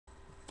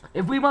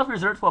If we must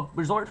resort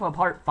to a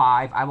part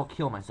 5, I will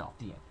kill myself.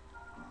 The end.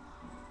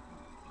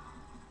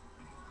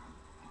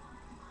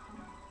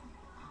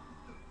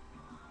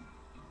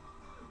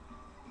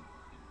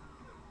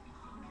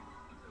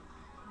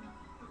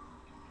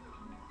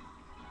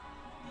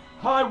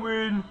 I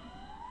win!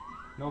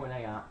 No,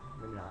 maybe not.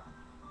 Maybe not.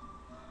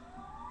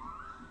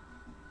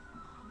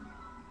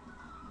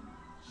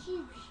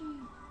 Sheep.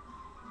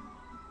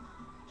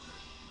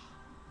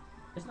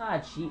 It's not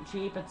a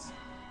cheap. It's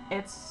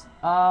It's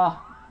a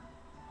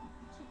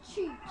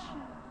cheap.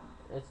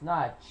 It's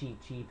not a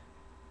cheap.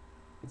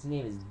 Its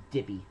name is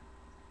Dippy.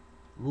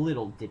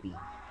 Little Dippy.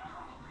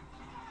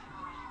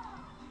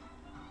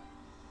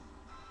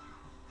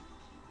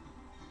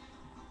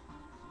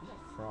 Where's that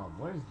from?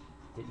 Where is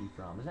Dippy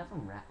from? Is that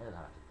from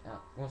I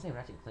want to say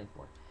Ratchet and Clank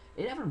 4.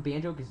 Is that from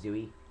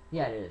Banjo-Kazooie?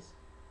 Yeah, it is.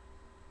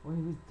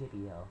 Who's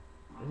Dippy, though?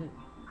 Is it?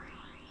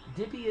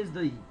 Dippy is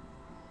the...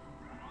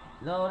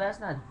 No, that's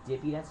not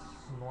Dippy, that's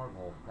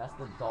Snorkel. That's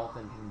the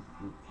dolphin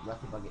from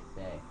Rusty Bucket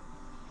Bay.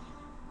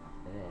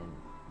 And then...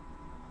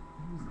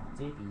 Who's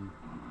Dippy?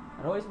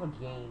 I know he's from a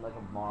game, like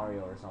a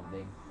Mario or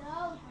something.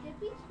 No,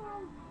 Dippy's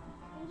from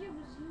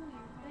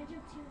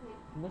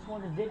Banjo-Tooie. Which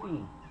one is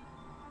Dippy?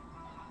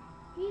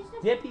 He's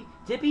the...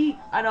 Dippy,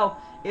 I know,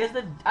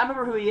 I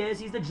remember who he is.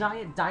 He's the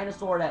giant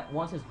dinosaur that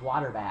wants his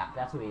water back.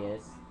 That's who he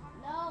is.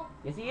 No.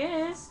 Yes, he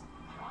is.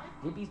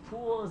 Dippy's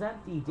pool is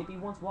empty. Dippy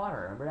wants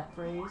water. Remember that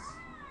phrase?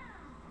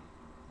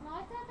 No,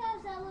 I thought that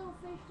was that little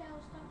fish that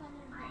was stuck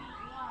under the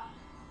rock.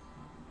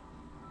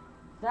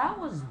 That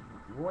was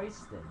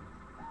Royston.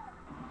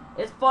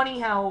 It's funny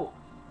how...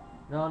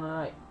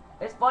 No.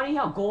 It's funny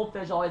how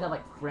goldfish always have,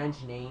 like,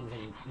 French names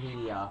in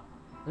media.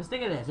 Let's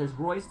think of this. There's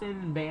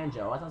Royston and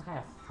Banjo. That sounds kind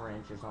of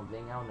French or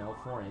something. I don't know.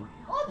 Foreign.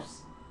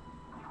 Oops!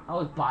 I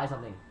always buy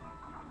something.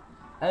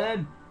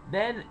 And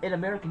then in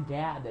American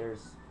Dad,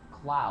 there's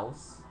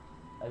Klaus.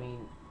 I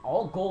mean,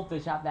 all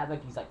goldfish have to have,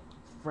 like, these, like,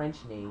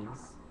 French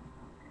names.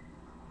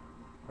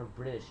 Or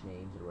British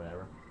names or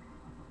whatever.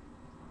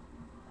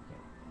 Okay.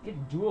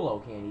 Get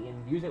Duolo candy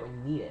and use it when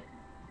you need it.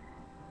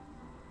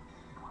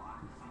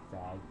 You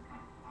fag.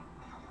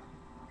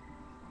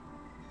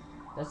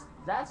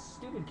 That's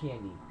stupid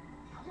candy.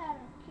 I don't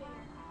care.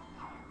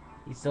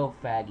 He's so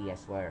faggy, I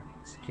swear.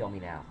 Just kill me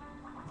now.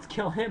 Let's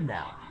kill him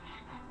now.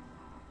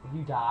 If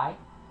you die,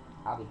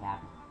 I'll be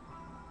happy.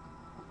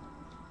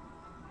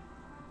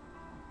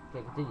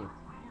 Okay, continue.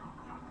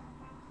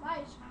 My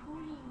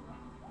scream.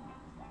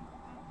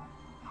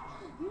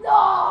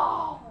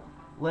 No!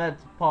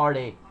 Let's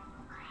party.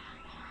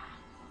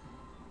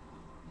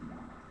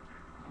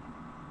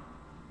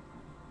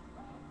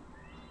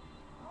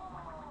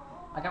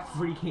 I got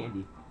free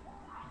candy.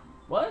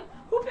 What?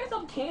 Who picks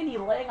up candy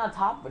laying on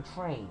top of a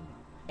train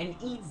and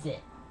eats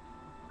it?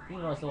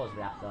 Even though it still was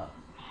wrapped up.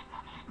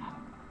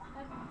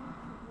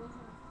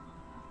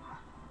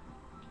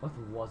 What if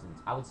it wasn't?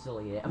 I would still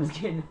eat it. I'm just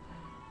kidding.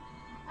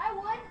 I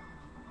would.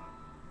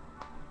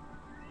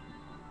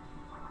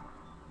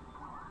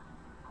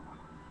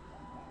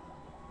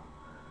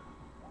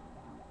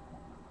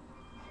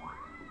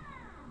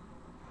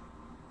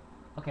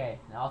 Okay,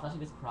 now let's actually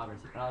get some progress.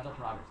 No, it's no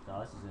progress though.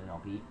 This is an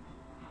LP.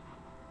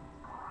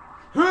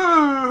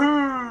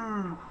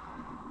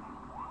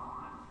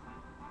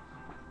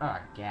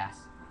 Ah, gas.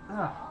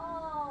 Ugh.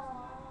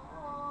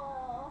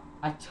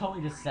 I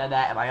totally just said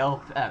that in my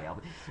LP.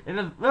 In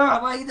the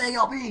my thing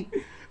LP.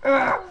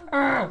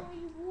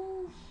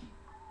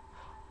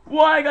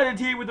 Why I got a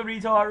team with the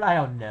retard? I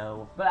don't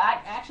know. But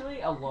I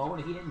actually alone,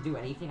 if he didn't do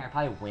anything, I'd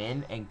probably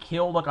win and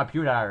kill the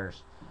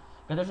computers.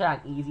 Because they're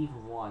not easy for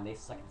one. They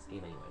suck at this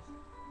game anyways.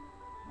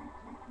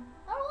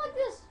 I don't like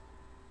this.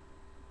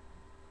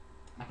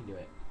 I can do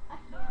it.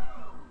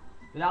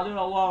 Then I'll do it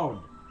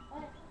alone.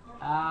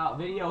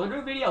 Video.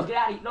 They're doing videos. Get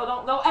out of here.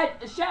 No, Ed,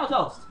 it's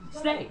SHADOWTOAST.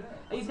 Stay.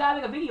 He's gotta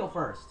make a video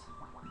first.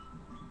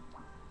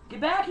 Get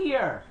back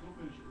here.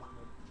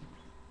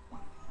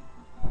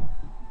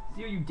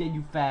 See what you did,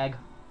 you fag.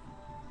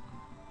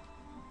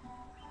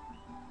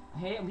 I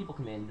hate when people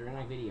come in during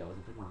my videos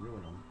and freaking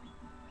ruin them.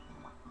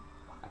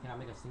 I cannot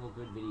make a single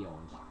good video.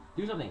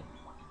 Do something.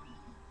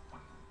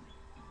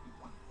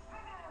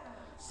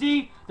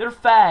 See? They're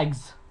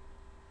fags.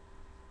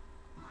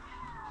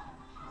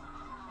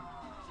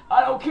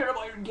 I don't care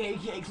about your gay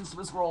cakes and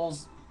Swiss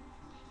rolls.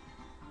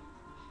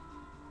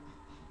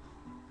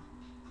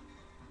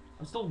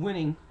 I'm still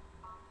winning.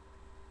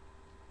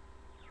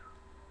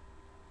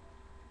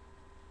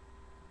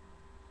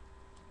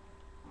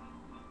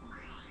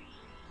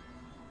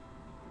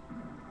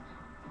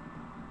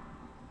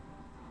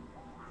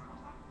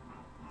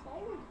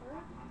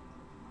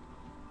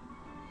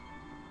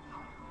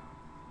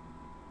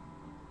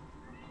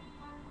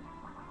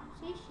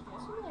 See, she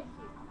doesn't like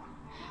you.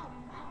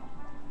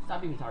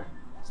 Stop being retarded.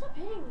 Stop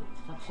hitting me.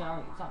 Stop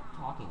shouting. Stop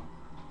talking.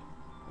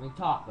 I mean,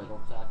 talk, but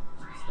don't stop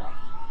stuff.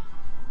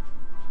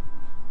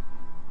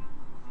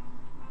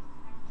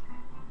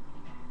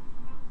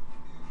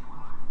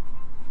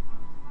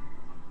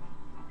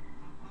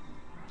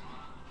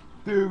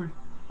 Food.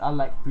 I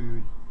like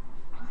food.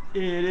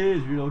 It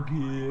is real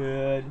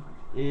good.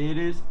 It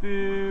is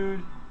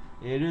food.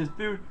 It is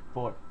food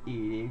for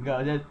eating.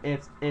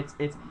 It's food.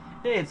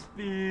 It's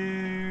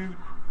food.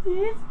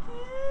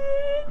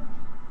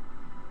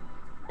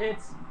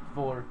 It's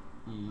for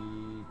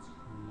eating.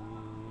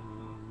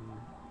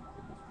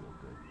 It is real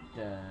good.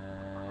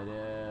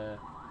 Da-da.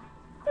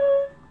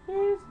 Food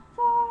is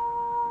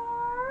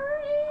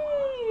for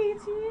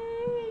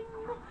eating.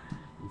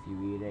 If you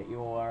eat it,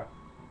 you're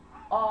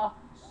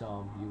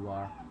awesome. You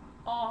are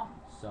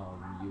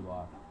awesome. You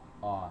are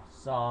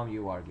awesome.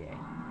 You are gay.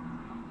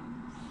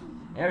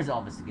 There's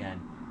Elvis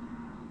again.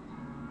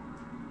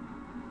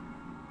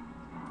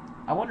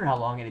 I wonder how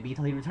long it'll be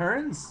till he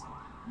returns.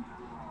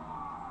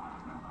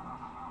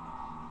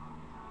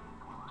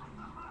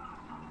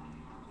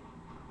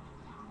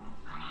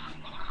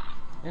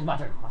 It's my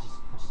turn. Watch this.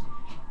 Watch this.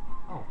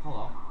 Oh,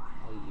 hello.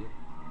 I'll eat you.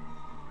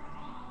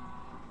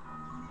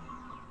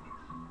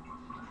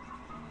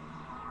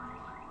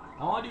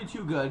 I want to do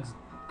two goods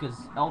because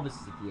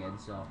Elvis is at the end,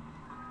 so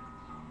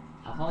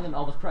I'm calling him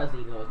Elvis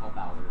Presley even though it's called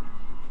Bowser.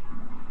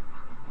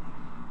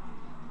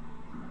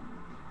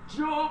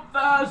 Jump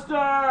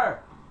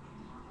faster!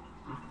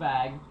 You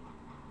fag.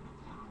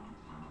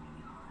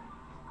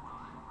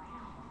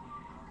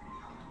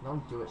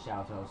 Don't do it,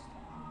 SHADOWTOAST.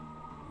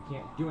 You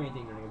can't do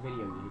anything during a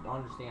video. You don't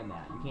understand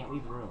that. You can't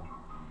leave the room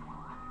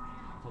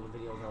until the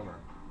video's over.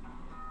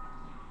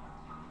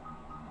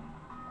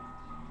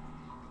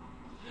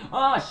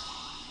 Oh,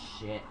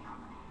 shit.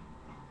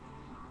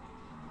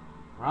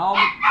 Ronald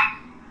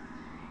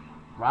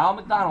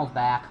McDonald's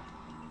back.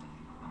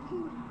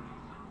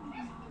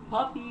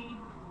 Puppy.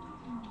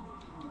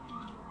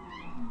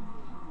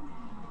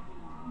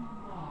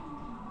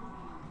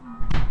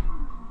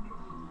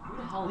 Who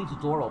the hell leaves the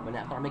door open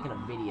after I'm making a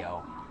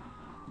video?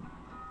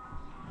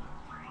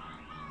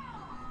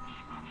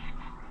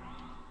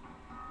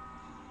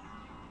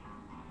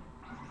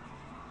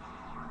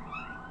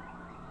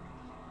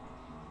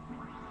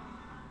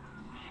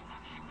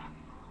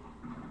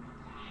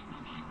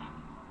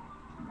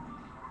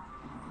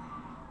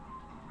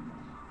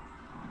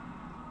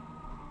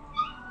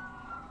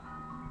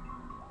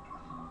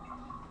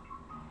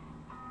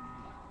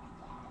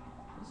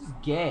 This is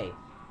gay.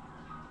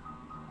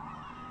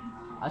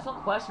 I still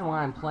question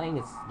why I'm playing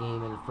this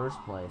game in the first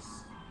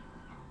place.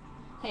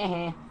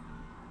 Heh.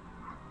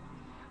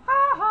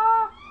 Ha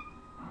ha.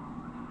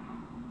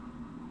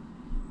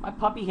 My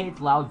puppy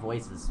hates loud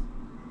voices.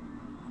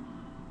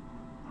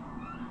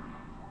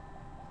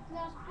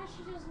 No,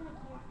 she doesn't look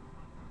here.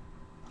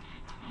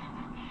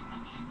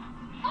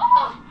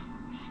 Oh!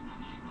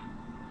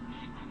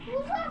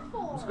 Who's that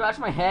for? Scratch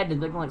my head and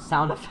making like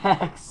sound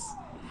effects.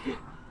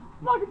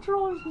 My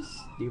controller's just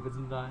stupid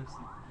sometimes.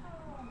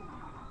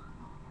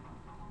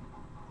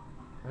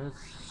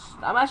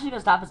 I'm actually gonna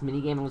stop this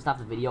minigame. I'm gonna stop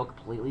the video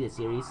completely, the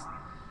series,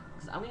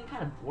 because I'm getting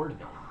kind of bored of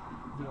it.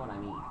 If you know what I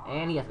mean.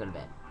 And he has to go to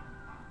bed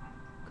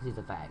because he's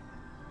a fag.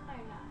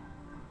 I'm not.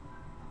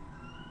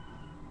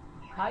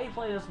 How do you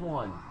play this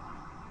one?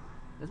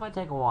 This might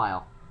take a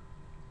while,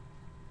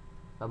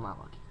 but I'm not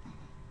lucky.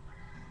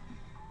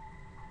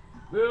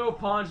 Boo,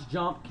 punch,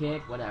 jump,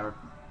 kick, whatever.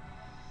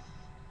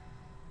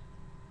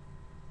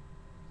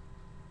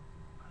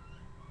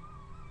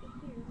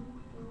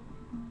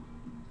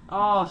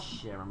 Oh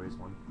shit, I remember this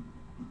one.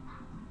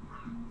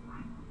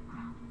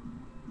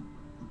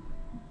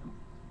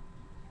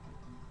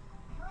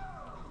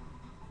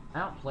 I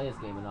don't play this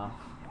game enough.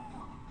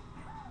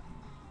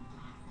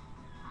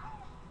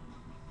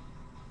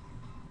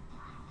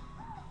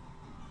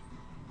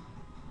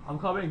 I'm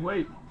coming,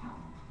 wait.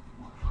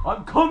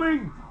 I'm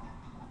coming!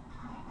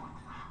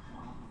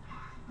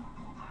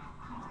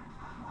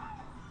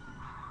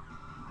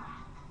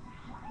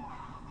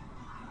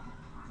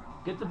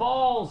 Get the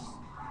balls!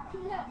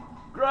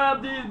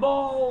 Grab these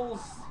balls!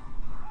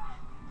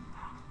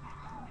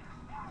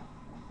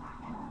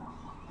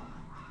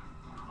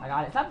 I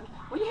got it. Stop.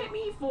 What you hit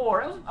me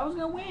for? I was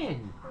gonna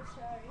win. I'm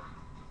sorry.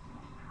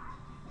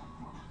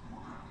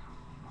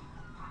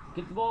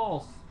 Get the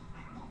balls.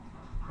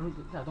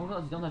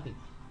 Don't let me.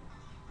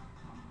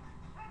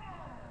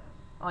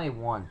 I only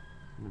won.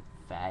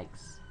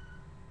 Fags.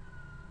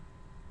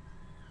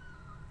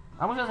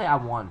 I'm just gonna say I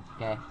won,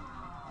 okay?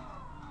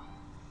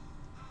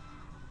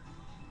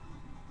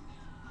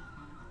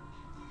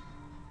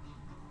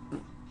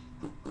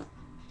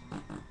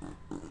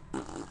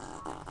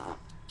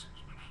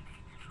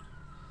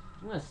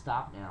 I'm gonna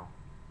stop now.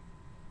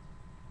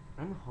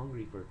 I'm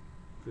hungry for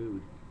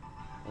food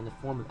in the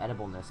form of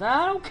edibleness.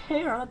 I don't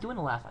care. I'm not doing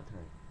the last turn.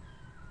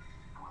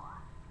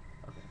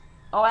 Okay.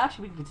 Oh,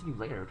 actually, we can continue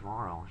later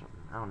tomorrow or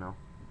something. I don't know.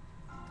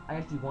 I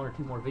have to do one or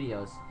two more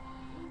videos.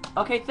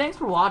 Okay, thanks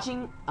for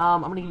watching.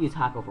 I'm gonna give you a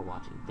taco for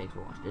watching. Thanks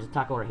for watching. There's a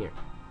taco right here.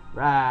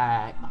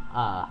 Right.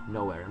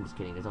 Nowhere. I'm just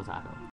kidding. There's no taco.